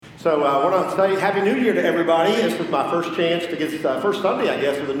So I want to say Happy New Year to everybody. This is my first chance to get first Sunday, I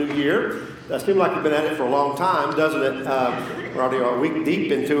guess, of the new year. It seems like we've been at it for a long time, doesn't it? We're already a week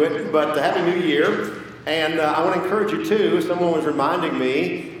deep into it, but Happy New Year. And I want to encourage you too. Someone was reminding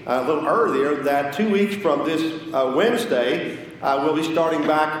me a little earlier that 2 weeks from this Wednesday, we'll be starting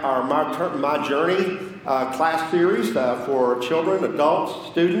back our My Journey class series for children, adults,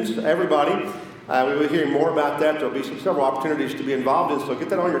 students, everybody. We'll be hearing more about that. There'll be several opportunities to be involved in, so get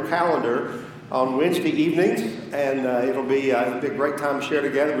that on your calendar on Wednesday evenings, and it'll be a great time to share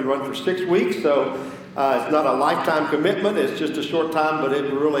together. We run for 6 weeks, so it's not a lifetime commitment. It's just a short time, but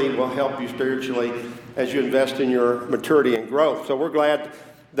it really will help you spiritually as you invest in your maturity and growth. So we're glad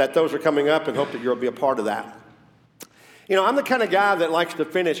that those are coming up and hope that you'll be a part of that. You know, I'm the kind of guy that likes to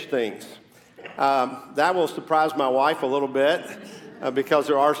finish things. That will surprise my wife a little bit. Because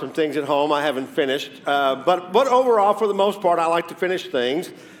there are some things at home I haven't finished. But overall, for the most part, I like to finish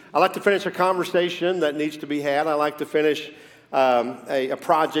things. I like to finish a conversation that needs to be had. I like to finish a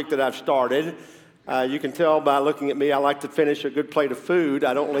project that I've started. You can tell by looking at me, I like to finish a good plate of food.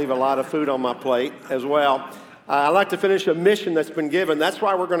 I don't leave a lot of food on my plate as well. I like to finish a mission that's been given. That's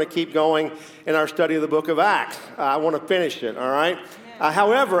why we're going to keep going in our study of the book of Acts. I want to finish it, all right?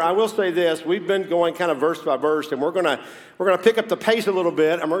 However, I will say this, we've been going kind of verse by verse, and we're going to pick up the pace a little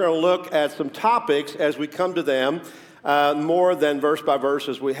bit, and we're going to look at some topics as we come to them, more than verse by verse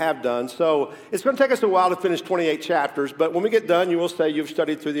as we have done. So it's going to take us a while to finish 28 chapters, but when we get done, you will say you've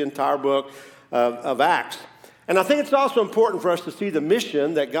studied through the entire book of Acts. And I think it's also important for us to see the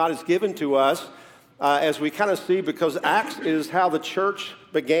mission that God has given to us as we kind of see, because Acts is how the church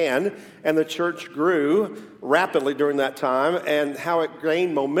began and the church grew rapidly during that time and how it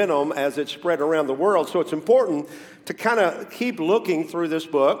gained momentum as it spread around the world. So it's important to kind of keep looking through this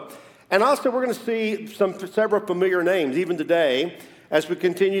book. And also we're going to see several familiar names even today as we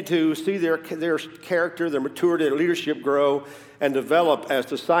continue to see their character, their maturity, their leadership grow and develop as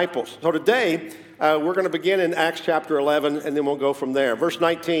disciples. So today we're going to begin in Acts chapter 11 and then we'll go from there. Verse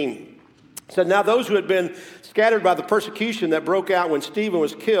 19. Said, now those who had been scattered by the persecution that broke out when Stephen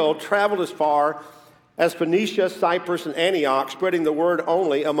was killed traveled as far as Phoenicia, Cyprus, and Antioch, spreading the word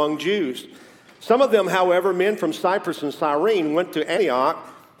only among Jews. Some of them, however, men from Cyprus and Cyrene, went to Antioch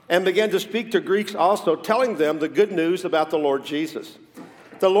and began to speak to Greeks also, telling them the good news about the Lord Jesus.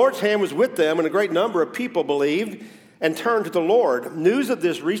 The Lord's hand was with them, and a great number of people believed and turned to the Lord. News of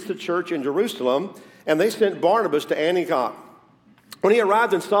this reached the church in Jerusalem, and they sent Barnabas to Antioch. When he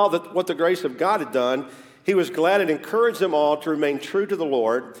arrived and saw what the grace of God had done, he was glad and encouraged them all to remain true to the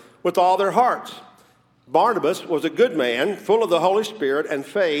Lord with all their hearts. Barnabas was a good man, full of the Holy Spirit and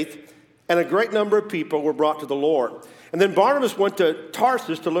faith, and a great number of people were brought to the Lord. And then Barnabas went to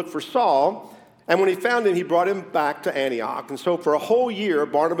Tarsus to look for Saul, and when he found him, he brought him back to Antioch. And so for a whole year,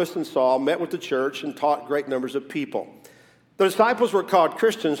 Barnabas and Saul met with the church and taught great numbers of people. The disciples were called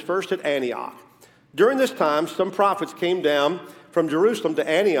Christians first at Antioch. During this time, some prophets came down from Jerusalem to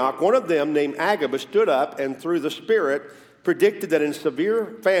Antioch. One of them, named Agabus, stood up and through the Spirit predicted that a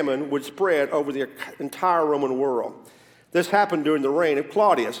severe famine would spread over the entire Roman world. This happened during the reign of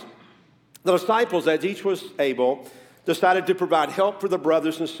Claudius. The disciples, as each was able, decided to provide help for the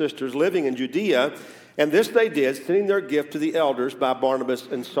brothers and sisters living in Judea, and this they did, sending their gift to the elders by Barnabas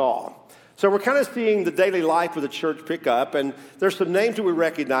and Saul. So we're kind of seeing the daily life of the church pick up, and there's some names that we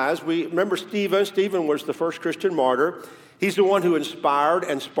recognize. We remember Stephen. Stephen was the first Christian martyr. He's the one who inspired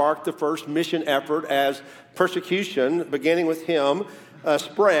and sparked the first mission effort as persecution, beginning with him,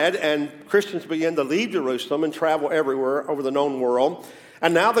 spread, and Christians began to leave Jerusalem and travel everywhere over the known world.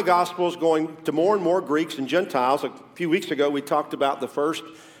 And now the gospel is going to more and more Greeks and Gentiles. A few weeks ago, we talked about the first,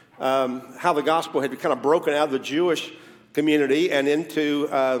 how the gospel had kind of broken out of the Jewish community and into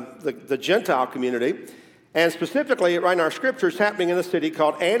the Gentile community. And specifically, right in our scripture, it's happening in a city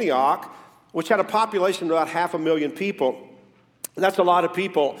called Antioch, which had a population of about 500,000 people. That's a lot of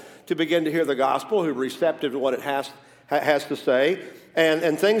people to begin to hear the gospel, who are receptive to what it has to say.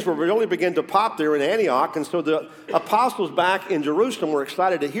 And things were really beginning to pop there in Antioch. And so the apostles back in Jerusalem were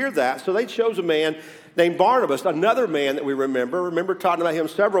excited to hear that. So they chose a man named Barnabas, another man that we remember. Remember talking about him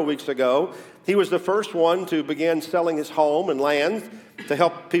several weeks ago. He was the first one to begin selling his home and land to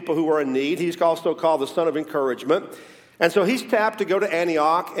help people who were in need. He's also called the son of encouragement. And so he's tapped to go to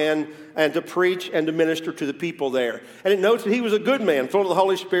Antioch and to preach and to minister to the people there. And it notes that he was a good man, full of the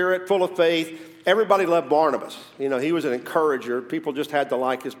Holy Spirit, full of faith. Everybody loved Barnabas. You know, he was an encourager. People just had to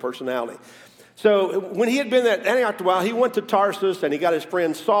like his personality. So when he had been at Antioch a while, he went to Tarsus and he got his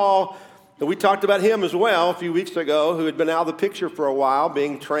friend Saul. And we talked about him as well a few weeks ago, who had been out of the picture for a while,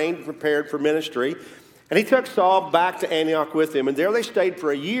 being trained and prepared for ministry. And he took Saul back to Antioch with him. And there they stayed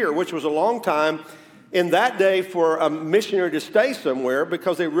for a year, which was a long time in that day for a missionary to stay somewhere,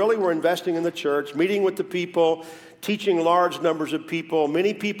 because they really were investing in the church, meeting with the people, teaching large numbers of people.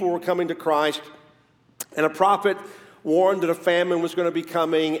 Many people were coming to Christ. And a prophet warned that a famine was going to be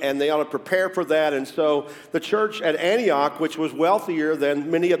coming, and they ought to prepare for that. And so the church at Antioch, which was wealthier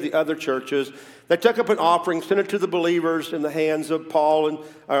than many of the other churches, they took up an offering, sent it to the believers in the hands of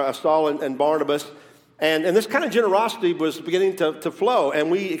Saul and Barnabas. And this kind of generosity was beginning to flow,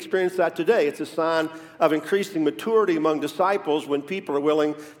 and we experience that today. It's a sign of increasing maturity among disciples when people are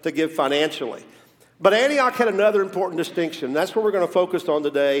willing to give financially. But Antioch had another important distinction. That's what we're going to focus on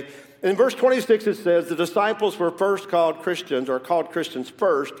today. In verse 26, it says, the disciples were first called Christians, or called Christians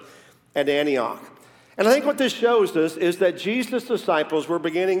first at Antioch. And I think what this shows us is that Jesus' disciples were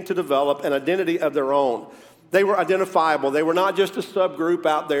beginning to develop an identity of their own. They were identifiable. They were not just a subgroup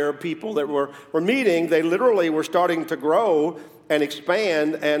out there of people that were meeting. They literally were starting to grow and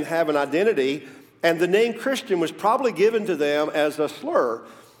expand and have an identity. And the name Christian was probably given to them as a slur.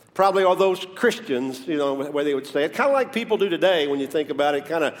 Probably all those Christians, where they would say it. Kind of like people do today when you think about it,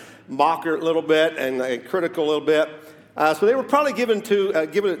 kind of mock it a little bit and critical a little bit. So they were probably given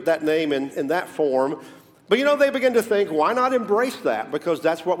it that name in that form. But they begin to think, why not embrace that? Because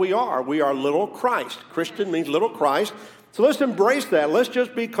that's what we are. We are little Christ. Christian means little Christ. So let's embrace that. Let's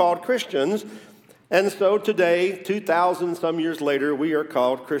just be called Christians. And so today, 2,000 some years later, we are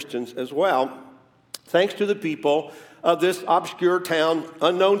called Christians as well. Thanks to the people of this obscure town,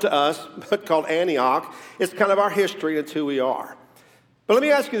 unknown to us, but called Antioch. It's kind of our history. It's who we are. But let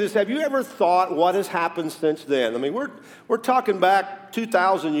me ask you this. Have you ever thought what has happened since then? I mean, we're talking back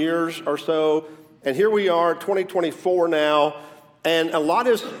 2,000 years or so, and here we are, 2024 now, and a lot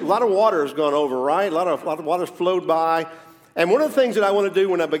of water has gone over, right? A lot of water has flowed by. And one of the things that I want to do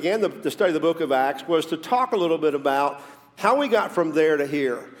when I began to study the book of Acts was to talk a little bit about how we got from there to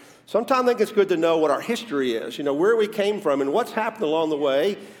here. Sometimes I think it's good to know what our history is, where we came from and what's happened along the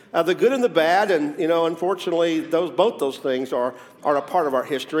way, the good and the bad, and, unfortunately, both those things are a part of our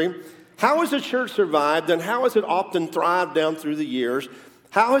history. How has the church survived, and how has it often thrived down through the years?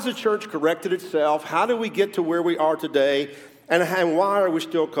 How has the church corrected itself? How do we get to where we are today, and why are we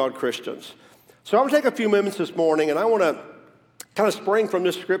still called Christians? So I'm going to take a few minutes this morning, and I want to kind of spring from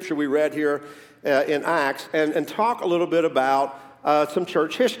this scripture we read here in Acts and talk a little bit about some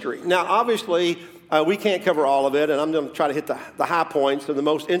church history. Now, obviously, we can't cover all of it, and I'm going to try to hit the high points and the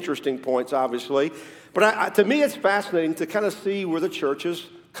most interesting points, obviously. But to me, it's fascinating to kind of see where the church has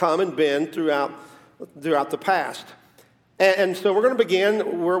come and been throughout the past. And so we're going to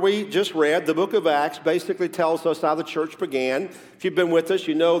begin where we just read. The book of Acts basically tells us how the church began. If you've been with us,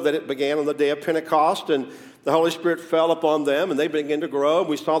 you know that it began on the day of Pentecost, and the Holy Spirit fell upon them, and they began to grow.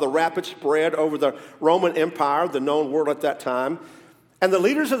 We saw the rapid spread over the Roman Empire, the known world at that time. And the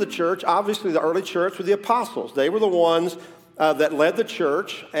leaders of the church, obviously the early church, were the apostles. They were the ones that led the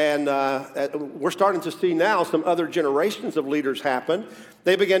church, and we're starting to see now some other generations of leaders happen.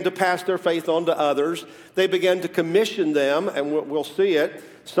 They began to pass their faith on to others. They began to commission them, and we'll see it.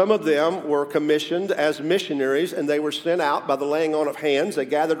 Some of them were commissioned as missionaries, and they were sent out by the laying on of hands. They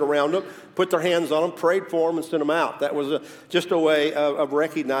gathered around them, put their hands on them, prayed for them, and sent them out. That was just a way of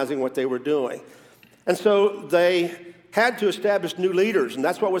recognizing what they were doing. And so they had to establish new leaders, and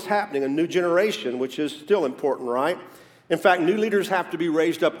that's what was happening, a new generation, which is still important, right? In fact, new leaders have to be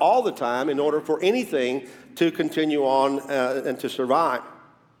raised up all the time in order for anything to continue on and to survive.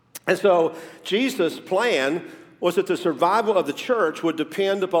 And so Jesus' plan was that the survival of the church would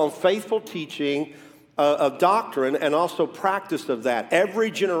depend upon faithful teaching of doctrine and also practice of that.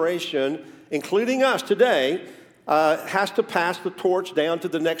 Every generation, including us today, has to pass the torch down to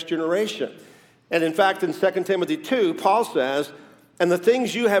the next generation. And in fact, in 2 Timothy 2, Paul says, "And the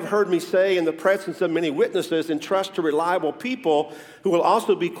things you have heard me say in the presence of many witnesses, entrust to reliable people who will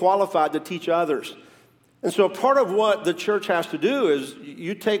also be qualified to teach others." And so part of what the church has to do is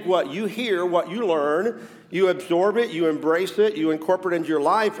you take what you hear, what you learn, you absorb it, you embrace it, you incorporate it into your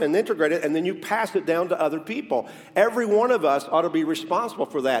life and integrate it, and then you pass it down to other people. Every one of us ought to be responsible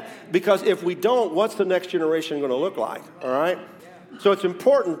for that, because if we don't, what's the next generation going to look like, all right? So it's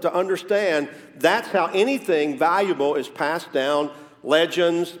important to understand that's how anything valuable is passed down,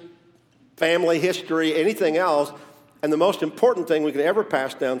 legends, family history, anything else, and the most important thing we can ever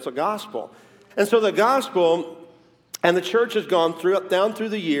pass down is the gospel. And so the gospel and the church has gone down through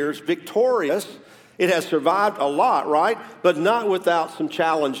the years victorious. It has survived a lot, right? But not without some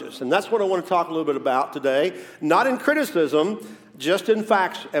challenges. And that's what I want to talk a little bit about today. Not in criticism, just in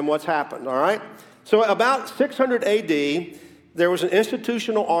facts and what's happened, all right? So about 600 AD, there was an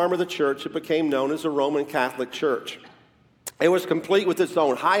institutional arm of the church that became known as the Roman Catholic Church. It was complete with its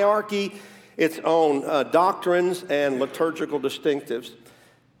own hierarchy, its own doctrines and liturgical distinctives.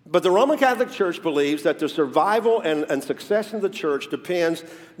 But the Roman Catholic Church believes that the survival and success of the church depends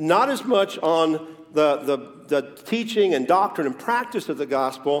not as much on the teaching and doctrine and practice of the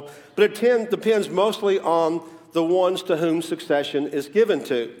gospel, but it depends mostly on the ones to whom succession is given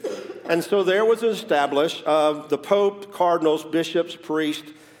to. And so there was established the Pope, cardinals, bishops,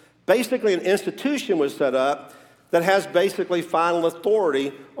 priests. Basically, an institution was set up that has basically final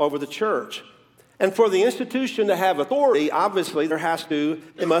authority over the church. And for the institution to have authority, obviously,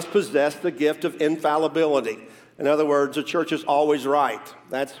 it must possess the gift of infallibility. In other words, the church is always right.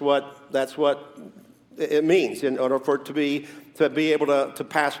 That's what it means in order for it to be able to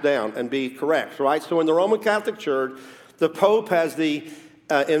pass down and be correct, right? So in the Roman Catholic Church, the Pope has the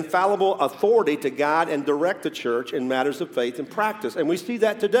infallible authority to guide and direct the church in matters of faith and practice. And we see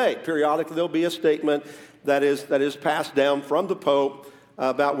that today. Periodically, there'll be a statement that is passed down from the Pope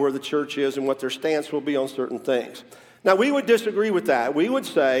about where the church is and what their stance will be on certain things. Now, we would disagree with that. We would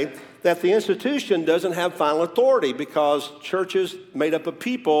say that the institution doesn't have final authority because churches made up of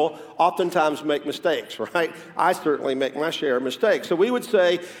people oftentimes make mistakes, right? I certainly make my share of mistakes. So we would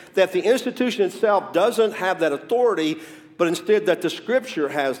say that the institution itself doesn't have that authority, but instead that the Scripture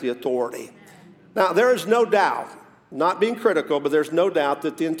has the authority. Now, there is no doubt, not being critical, but there's no doubt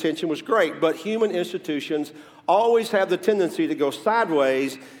that the intention was great, but human institutions always have the tendency to go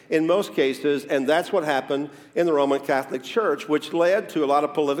sideways in most cases, and that's what happened in the Roman Catholic Church, which led to a lot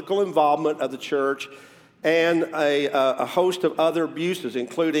of political involvement of the church and a host of other abuses,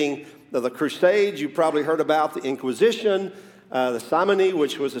 including the Crusades. You probably heard about the Inquisition, the simony,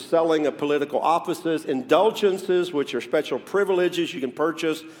 which was the selling of political offices, indulgences, which are special privileges you can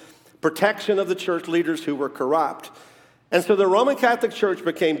purchase, protection of the church leaders who were corrupt. And so the Roman Catholic Church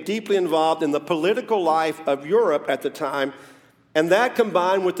became deeply involved in the political life of Europe at the time, and that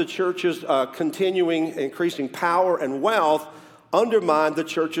combined with the church's continuing increasing power and wealth undermined the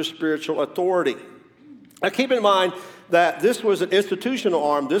church's spiritual authority. Now keep in mind that this was an institutional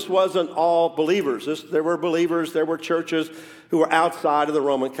arm. This wasn't all believers. There were believers, there were churches who were outside of the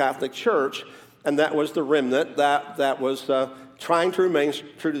Roman Catholic Church, and that was the remnant that was trying to remain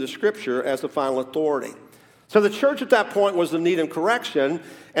true to the Scripture as the final authority. So the church at that point was in need of correction,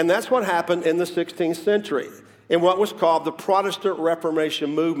 and that's what happened in the 16th century in what was called the Protestant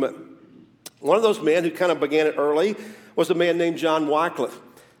Reformation movement. One of those men who kind of began it early was a man named John Wycliffe.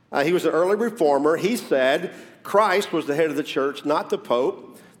 He was an early reformer. He said Christ was the head of the church, not the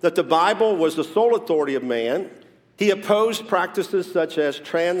Pope, that the Bible was the sole authority of man. He opposed practices such as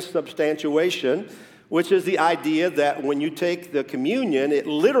transubstantiation, which is the idea that when you take the communion, it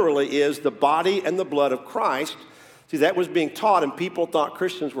literally is the body and the blood of Christ. See, that was being taught, and people thought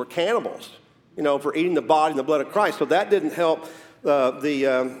Christians were cannibals, for eating the body and the blood of Christ. So that didn't help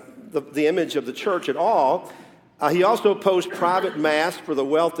the image of the church at all. He also opposed private mass for the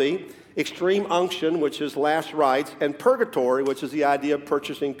wealthy, extreme unction, which is last rites, and purgatory, which is the idea of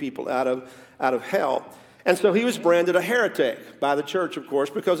purchasing people out of hell. And so he was branded a heretic by the church, of course,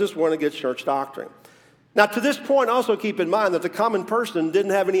 because this wasn't against church doctrine. Now, to this point, also keep in mind that the common person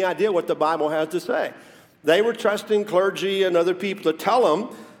didn't have any idea what the Bible had to say. They were trusting clergy and other people to tell them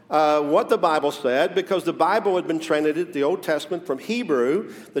what the Bible said, because the Bible had been translated, the Old Testament from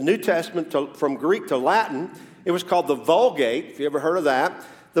Hebrew, the New Testament from Greek to Latin. It was called the Vulgate, if you ever heard of that.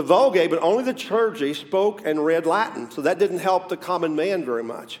 The Vulgate, but only the clergy spoke and read Latin, so that didn't help the common man very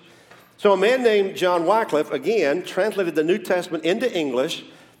much. So a man named John Wycliffe, again, translated the New Testament into English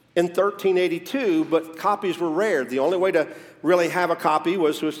in 1382, but copies were rare. The only way to really have a copy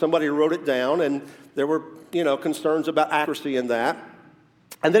was if somebody wrote it down, and there were, concerns about accuracy in that.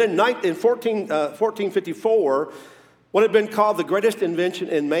 And then in 1454, what had been called the greatest invention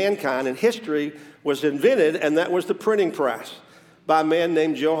in mankind in history was invented, and that was the printing press by a man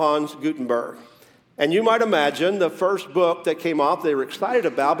named Johannes Gutenberg. And you might imagine the first book that came off they were excited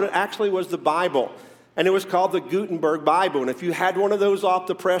about, but it actually was the Bible. And it was called the Gutenberg Bible. And if you had one of those off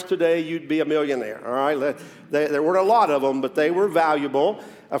the press today, you'd be a millionaire, all right? There weren't a lot of them, but they were valuable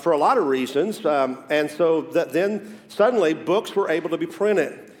for a lot of reasons. And so then suddenly books were able to be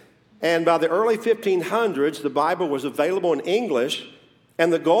printed. And by the early 1500s, the Bible was available in English,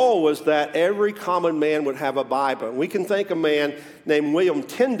 and the goal was that every common man would have a Bible. And we can thank a man named William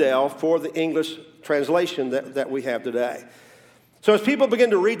Tyndale for the English translation that we have today. So as people begin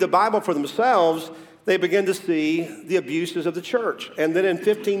to read the Bible for themselves, they begin to see the abuses of the church. And then in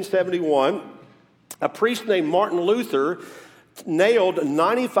 1571, a priest named Martin Luther nailed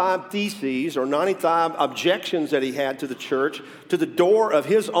 95 theses or 95 objections that he had to the church to the door of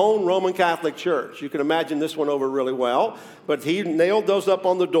his own Roman Catholic Church. You can imagine this one over really well, but he nailed those up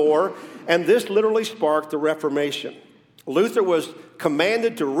on the door, and this literally sparked the Reformation. Luther was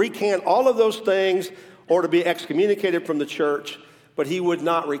commanded to recant all of those things or to be excommunicated from the church, but he would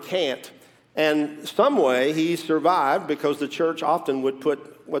not recant. And some way he survived because the church often would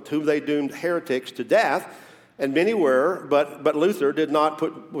put whom they doomed heretics to death, and many were, but Luther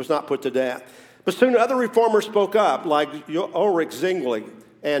was not put to death. But soon other reformers spoke up, like Ulrich Zwingli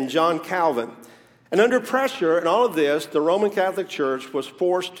and John Calvin. And under pressure and all of this, the Roman Catholic Church was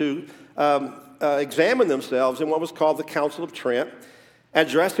forced to examine themselves in what was called the Council of Trent,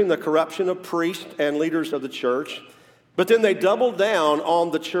 addressing the corruption of priests and leaders of the church. But then they doubled down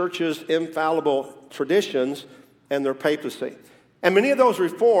on the church's infallible traditions and their papacy. And many of those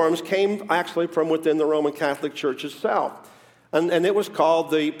reforms came actually from within the Roman Catholic Church itself. And it was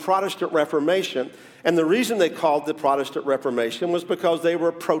called the Protestant Reformation. And the reason they called the Protestant Reformation was because they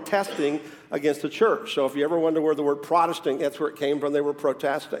were protesting against the church. So if you ever wonder where the word Protestant, that's where it came from. They were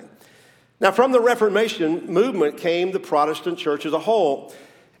protesting. Now, from the Reformation movement came the Protestant church as a whole.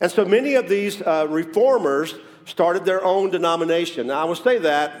 And so many of these reformers started their own denomination. Now, I will say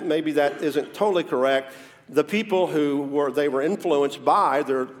that, maybe that isn't totally correct. The people they were influenced by,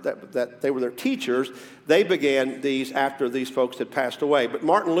 that they were their teachers, they began these after these folks had passed away. But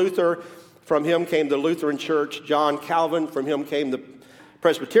Martin Luther, from him came the Lutheran Church. John Calvin, from him came the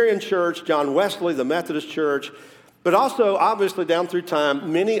Presbyterian Church. John Wesley, the Methodist Church. But also, obviously, down through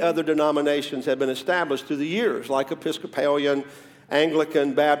time, many other denominations have been established through the years, like Episcopalian,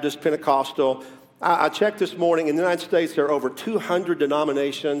 Anglican, Baptist, Pentecostal. I checked this morning, in the United States, there are over 200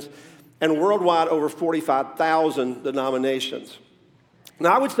 denominations, and worldwide, over 45,000 denominations.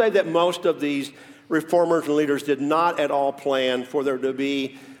 Now, I would say that most of these reformers and leaders did not at all plan for there to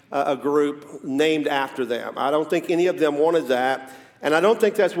be a group named after them. I don't think any of them wanted that, and I don't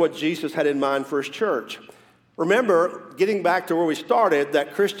think that's what Jesus had in mind for his church. Remember, getting back to where we started,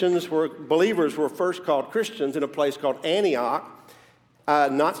 that believers were first called Christians in a place called Antioch,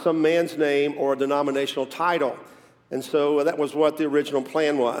 not some man's name or a denominational title. And so that was what the original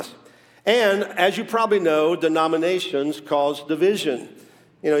plan was. And as you probably know, denominations cause division.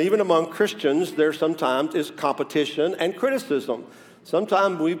 You know, even among Christians, there sometimes is competition and criticism.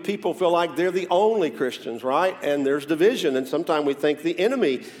 Sometimes people feel like they're the only Christians, right? And there's division. And sometimes we think the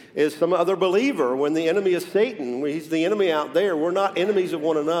enemy is some other believer when the enemy is Satan. He's the enemy out there. We're not enemies of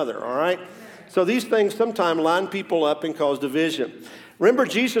one another, all right? So these things sometimes line people up and cause division. Remember,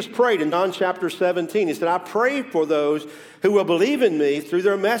 Jesus prayed in John chapter 17. He said, I pray for those who will believe in me through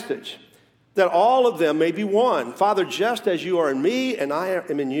their message, that all of them may be one. Father, just as you are in me and I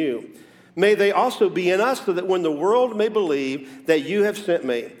am in you, may they also be in us, so that when the world may believe that you have sent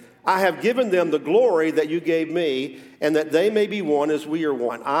me, I have given them the glory that you gave me, and that they may be one as we are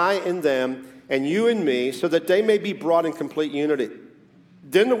one, I in them and you in me, so that they may be brought in complete unity.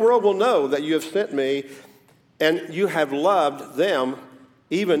 Then the world will know that you have sent me, and you have loved them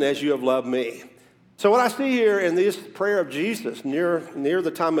even as you have loved me. So what I see here in this prayer of Jesus near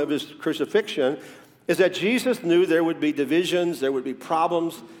the time of his crucifixion is that Jesus knew there would be divisions, there would be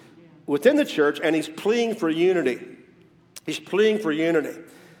problems within the church, and he's pleading for unity. He's pleading for unity.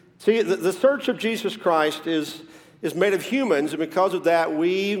 See, the church of Jesus Christ is made of humans, and because of that,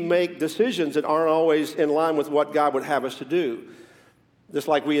 we make decisions that aren't always in line with what God would have us to do, just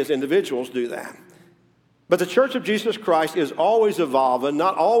like we as individuals do that. But the church of Jesus Christ is always evolving,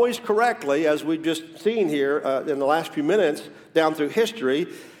 not always correctly, as we've just seen here in the last few minutes down through history,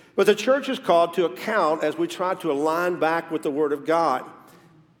 but the church is called to account as we try to align back with the Word of God.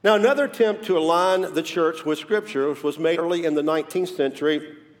 Now, another attempt to align the church with Scripture was made early in the 19th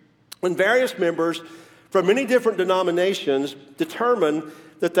century when various members from many different denominations determined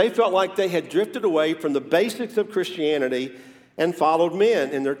that they felt like they had drifted away from the basics of Christianity and followed men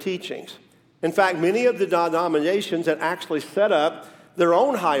in their teachings. In fact, many of the denominations had actually set up their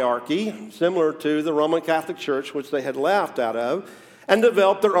own hierarchy, similar to the Roman Catholic Church, which they had left out of, and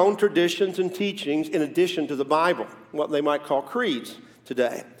developed their own traditions and teachings in addition to the Bible, what they might call creeds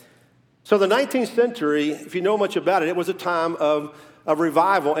today. So the 19th century, if you know much about it, it was a time of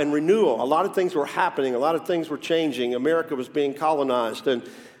revival and renewal. A lot of things were happening. A lot of things were changing. America was being colonized, and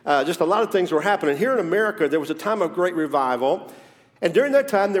just a lot of things were happening. Here in America, there was a time of great revival. And during that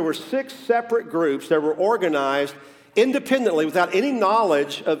time, there were 6 separate groups that were organized independently without any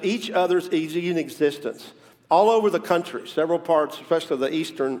knowledge of each other's even existence all over the country, several parts, especially the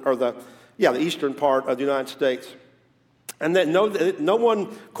eastern part of the United States. And that no one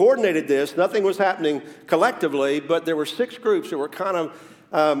coordinated this. Nothing was happening collectively, but there were 6 groups that were kind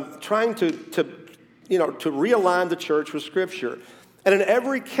of trying to realign the church with Scripture. And in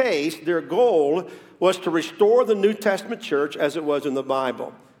every case, their goal was to restore the New Testament church as it was in the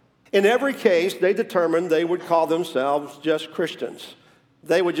Bible. In every case, they determined they would call themselves just Christians.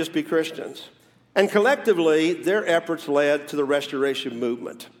 They would just be Christians. And collectively, their efforts led to the Restoration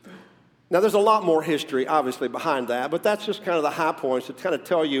Movement. Now, there's a lot more history, obviously, behind that, but that's just kind of the high points to kind of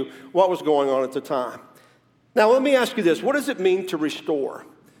tell you what was going on at the time. Now, let me ask you this. What does it mean to restore?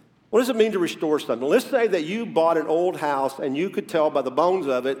 What does it mean to restore something? Let's say that you bought an old house and you could tell by the bones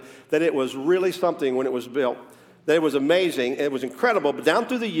of it that it was really something when it was built, that it was amazing, it was incredible, but down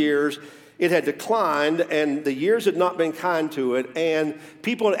through the years, it had declined and the years had not been kind to it, and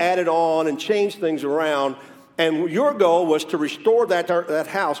people had added on and changed things around. And your goal was to restore that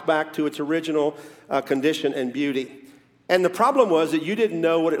house back to its original condition and beauty. And the problem was that you didn't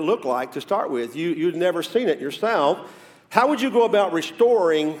know what it looked like to start with. You'd never seen it yourself. How would you go about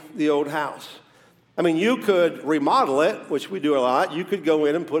restoring the old house? I mean, you could remodel it, which we do a lot. You could go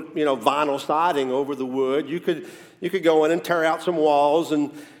in and put, vinyl siding over the wood. You could go in and tear out some walls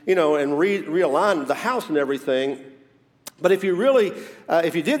and realign the house and everything. But if you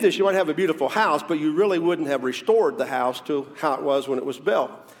did this, you might have a beautiful house, but you really wouldn't have restored the house to how it was when it was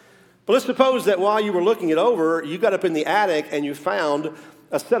built. But let's suppose that while you were looking it over, you got up in the attic and you found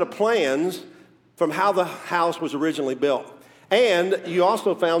a set of plans from how the house was originally built. And you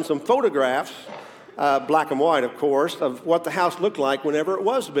also found some photographs, black and white, of course, of what the house looked like whenever it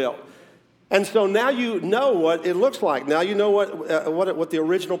was built. And so now you know what it looks like. Now you know what the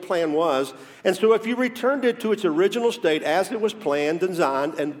original plan was. And so if you returned it to its original state as it was planned,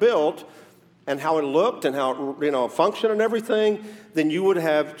 designed, and built, and how it looked and how it functioned and everything, then you would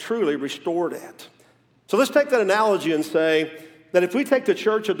have truly restored it. So let's take that analogy and say that if we take the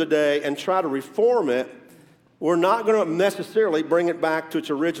church of the day and try to reform it, we're not going to necessarily bring it back to its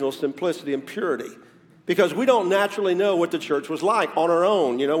original simplicity and purity. Because we don't naturally know what the church was like on our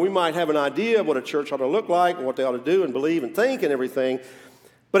own. We might have an idea of what a church ought to look like and what they ought to do and believe and think and everything.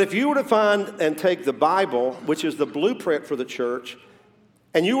 But if you were to find and take the Bible, which is the blueprint for the church,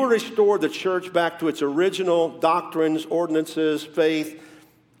 and you were to restore the church back to its original doctrines, ordinances, faith,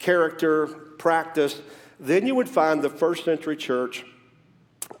 character, practice, then you would find the first century church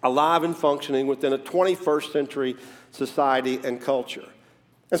alive and functioning within a 21st century society and culture.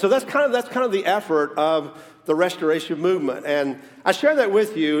 And so that's kind of the effort of the Restoration Movement. And I share that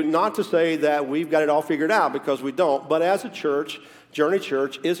with you not to say that we've got it all figured out, because we don't, but as a church, Journey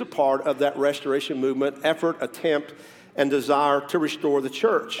Church is a part of that Restoration Movement effort, attempt, and desire to restore the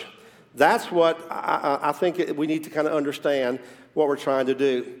church. That's what I think we need to kind of understand what we're trying to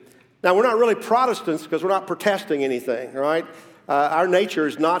do. Now, we're not really Protestants because we're not protesting anything, right? Our nature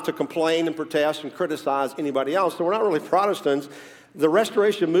is not to complain and protest and criticize anybody else, so we're not really Protestants. The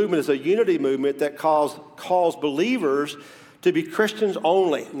Restoration Movement is a unity movement that calls believers to be Christians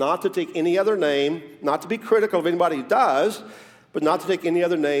only, not to take any other name, not to be critical of anybody who does, but not to take any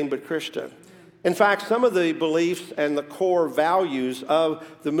other name but Christian. In fact, some of the beliefs and the core values of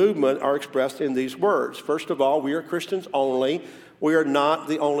the movement are expressed in these words. First of all, we are Christians only. We are not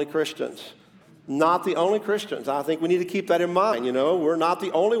the only Christians. Not the only Christians. I think we need to keep that in mind. We're not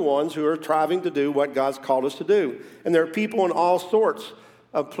the only ones who are striving to do what God's called us to do. And there are people in all sorts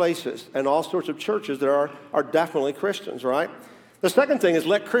of places and all sorts of churches that are definitely Christians, right? The second thing is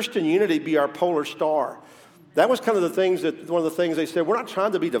let Christian unity be our polar star. That was kind of one of the things they said. We're not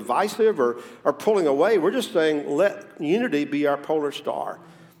trying to be divisive or pulling away. We're just saying let unity be our polar star.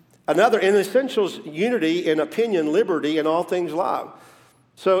 Another, in essentials, unity in opinion, liberty, and all things love.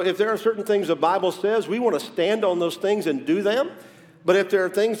 So if there are certain things the Bible says, we want to stand on those things and do them. But if there are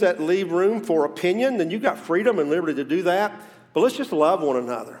things that leave room for opinion, then you've got freedom and liberty to do that. But let's just love one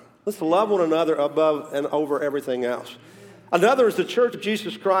another. Let's love one another above and over everything else. Another is the Church of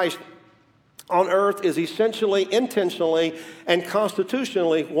Jesus Christ on earth is essentially, intentionally, and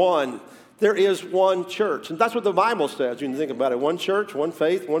constitutionally one. There is one church. And that's what the Bible says. You think about it. One church, one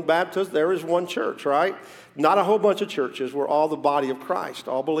faith, one baptism. There is one church, right? Not a whole bunch of churches. We're all the body of Christ,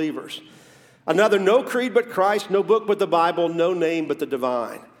 all believers. Another, no creed but Christ, no book but the Bible, no name but the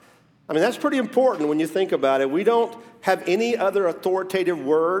divine. I mean, that's pretty important when you think about it. We don't have any other authoritative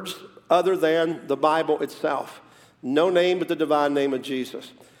words other than the Bible itself. No name but the divine name of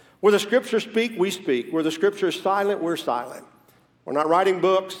Jesus. Where the Scriptures speak, we speak. Where the Scripture is silent, we're silent. We're not writing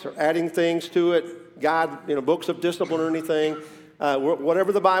books or adding things to it, books of discipline or anything.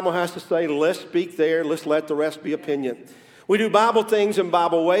 Whatever the Bible has to say, let's speak there. Let's let the rest be opinion. We do Bible things in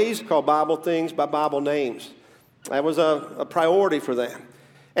Bible ways, call Bible things by Bible names. That was a priority for them.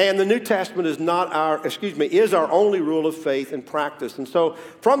 And the New Testament is our only rule of faith and practice. And so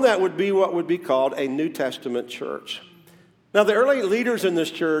from that would be what would be called a New Testament church. Now, the early leaders in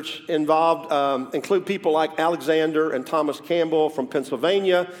this church include people like Alexander and Thomas Campbell from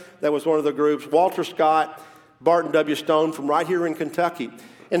Pennsylvania. That was one of the groups. Walter Scott, Barton W. Stone from right here in Kentucky.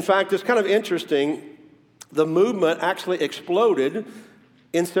 In fact, it's kind of interesting. The movement actually exploded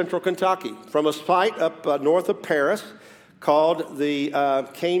in central Kentucky from a site up north of Paris called the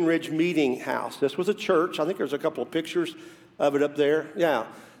Cane Ridge Meeting House. This was a church. I think there's a couple of pictures of it up there. Yeah.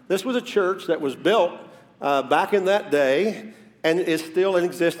 This was a church that was built back in that day and is still in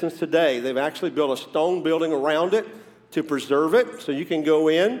existence today. They've actually built a stone building around it to preserve it, so you can go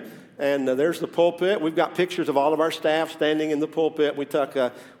in, and there's the pulpit. We've got pictures of all of our staff standing in the pulpit. We took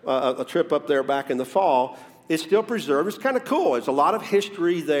a trip up there back in the fall. It's still preserved. It's kind of cool. There's a lot of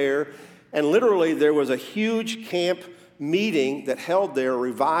history there, and literally there was a huge camp meeting that held there, a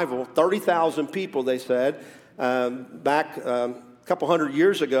revival, 30,000 people, they said, back a couple hundred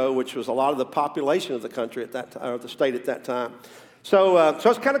years ago, which was a lot of the population of the country at that time, or the state at that time. So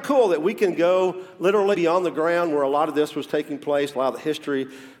it's kind of cool that we can go literally beyond the ground where a lot of this was taking place, a lot of the history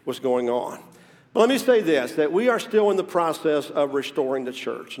was going on. But let me say this, that we are still in the process of restoring the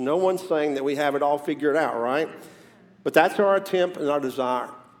church. No one's saying that we have it all figured out, right? But that's our attempt and our desire.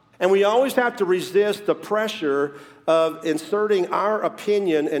 And we always have to resist the pressure of inserting our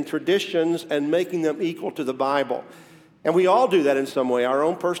opinion and traditions and making them equal to the Bible. And we all do that in some way. Our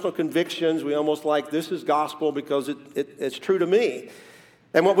own personal convictions, we almost like, this is gospel because it's true to me.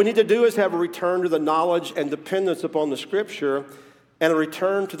 And what we need to do is have a return to the knowledge and dependence upon the Scripture and a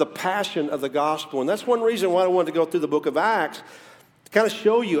return to the passion of the gospel. And that's one reason why I wanted to go through the book of Acts, to kind of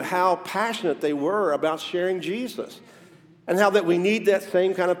show you how passionate they were about sharing Jesus and how that we need that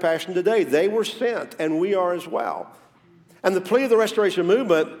same kind of passion today. They were sent, and we are as well. And the plea of the Restoration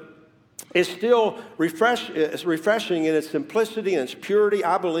Movement is still refreshing in its simplicity and its purity,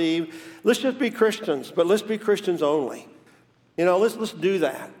 I believe. Let's just be Christians, but let's be Christians only. You know, let's do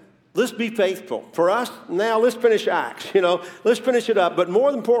that. Let's be faithful. For us, now let's finish Acts. You know, let's finish it up. But more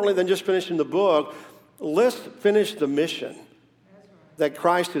importantly than just finishing the book, let's finish the mission that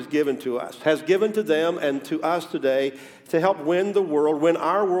Christ has given to us, has given to them and to us today to help win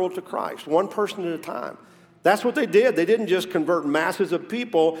our world to Christ, one person at a time. That's what they did. They didn't just convert masses of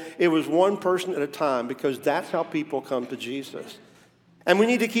people. It was one person at a time, because that's how people come to Jesus. And we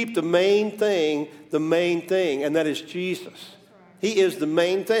need to keep the main thing, and that is Jesus. He is the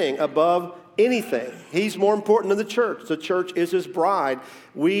main thing above anything. He's more important than the church. The church is his bride.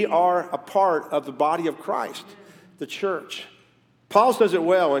 We are a part of the body of Christ, the church. Paul says it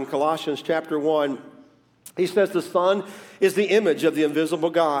well in Colossians chapter 1. He says the Son is the image of the invisible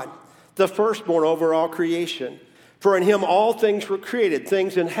God, the firstborn over all creation. For in him all things were created,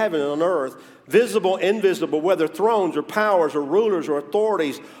 things in heaven and on earth, visible, invisible, whether thrones or powers or rulers or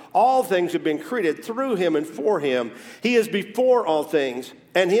authorities. All things have been created through him and for him. He is before all things,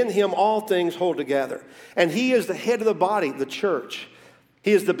 and in him all things hold together. And he is the head of the body, the church.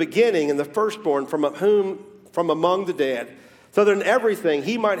 He is the beginning and the firstborn from among the dead, so that in everything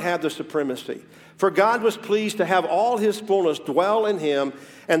he might have the supremacy. For God was pleased to have all his fullness dwell in him,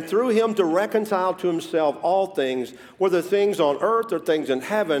 and through him to reconcile to himself all things, whether things on earth or things in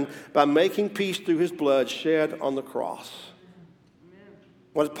heaven, by making peace through his blood shed on the cross.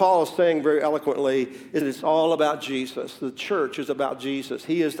 What Paul is saying very eloquently is it's all about Jesus. The church is about Jesus.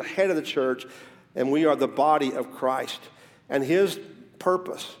 He is the head of the church, and we are the body of Christ. And his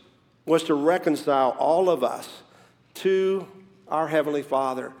purpose was to reconcile all of us to our Heavenly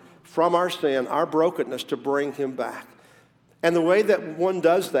Father, from our sin, our brokenness, to bring him back. And the way that one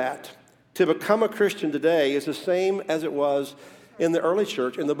does that, to become a Christian today, is the same as it was in the early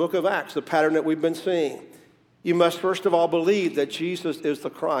church, in the book of Acts, the pattern that we've been seeing. You must first of all believe that Jesus is the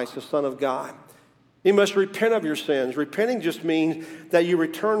Christ, the Son of God. You must repent of your sins. Repenting just means that you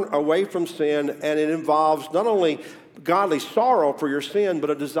return away from sin, and it involves not only godly sorrow for your sin, but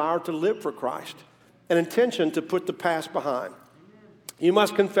a desire to live for Christ, an intention to put the past behind. You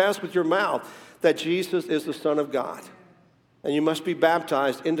must confess with your mouth that Jesus is the Son of God. And you must be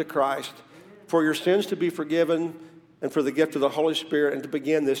baptized into Christ for your sins to be forgiven and for the gift of the Holy Spirit, and to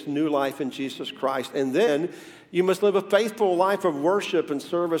begin this new life in Jesus Christ. And then you must live a faithful life of worship and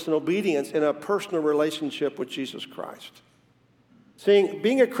service and obedience in a personal relationship with Jesus Christ. Seeing,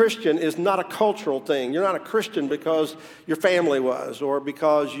 being a Christian is not a cultural thing. You're not a Christian because your family was, or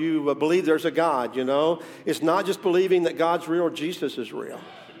because you believe there's a God, you know. It's not just believing that God's real or Jesus is real.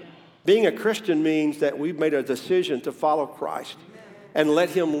 Being a Christian means that we've made a decision to follow Christ and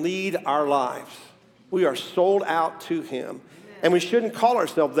let him lead our lives. We are sold out to him. And we shouldn't call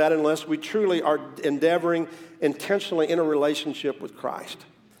ourselves that unless we truly are endeavoring intentionally in a relationship with Christ.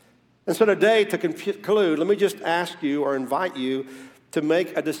 And so today, to conclude, let me just ask you or invite you to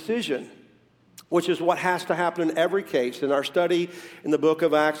make a decision, which is what has to happen in every case. In our study in the book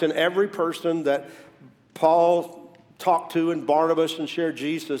of Acts, and every person that Paul talked to and Barnabas and shared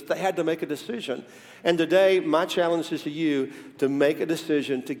Jesus, they had to make a decision. And today, my challenge is to you to make a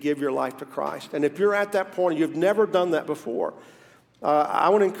decision to give your life to Christ. And if you're at that point, you've never done that before, I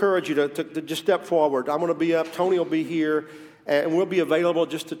want to encourage you to just step forward. I'm going to be up. Tony will be here. And we'll be available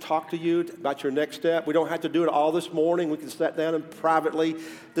just to talk to you about your next step. We don't have to do it all this morning. We can sit down and privately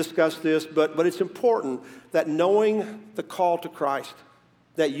discuss this. But it's important that knowing the call to Christ,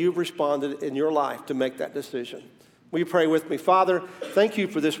 that you've responded in your life to make that decision. Will you pray with me? Father, thank you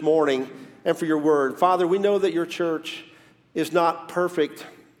for this morning and for your word. Father, we know that your church is not perfect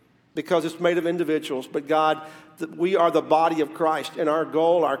because it's made of individuals. But God, we are the body of Christ, and our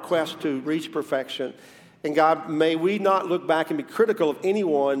goal, our quest to reach perfection. And God, may we not look back and be critical of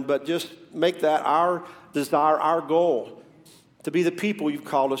anyone, but just make that our desire, our goal, to be the people you've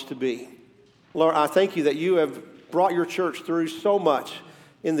called us to be. Lord, I thank you that you have brought your church through so much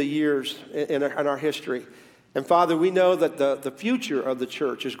in the years in our history. And Father, we know that the future of the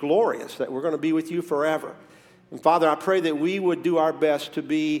church is glorious, that we're going to be with you forever. And Father, I pray that we would do our best to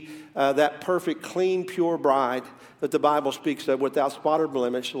be that perfect, clean, pure bride that the Bible speaks of, without spot or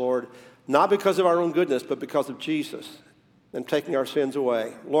blemish, Lord. Not because of our own goodness, but because of Jesus and taking our sins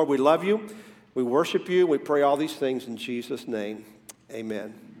away. Lord, we love you. We worship you. We pray all these things in Jesus' name.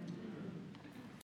 Amen.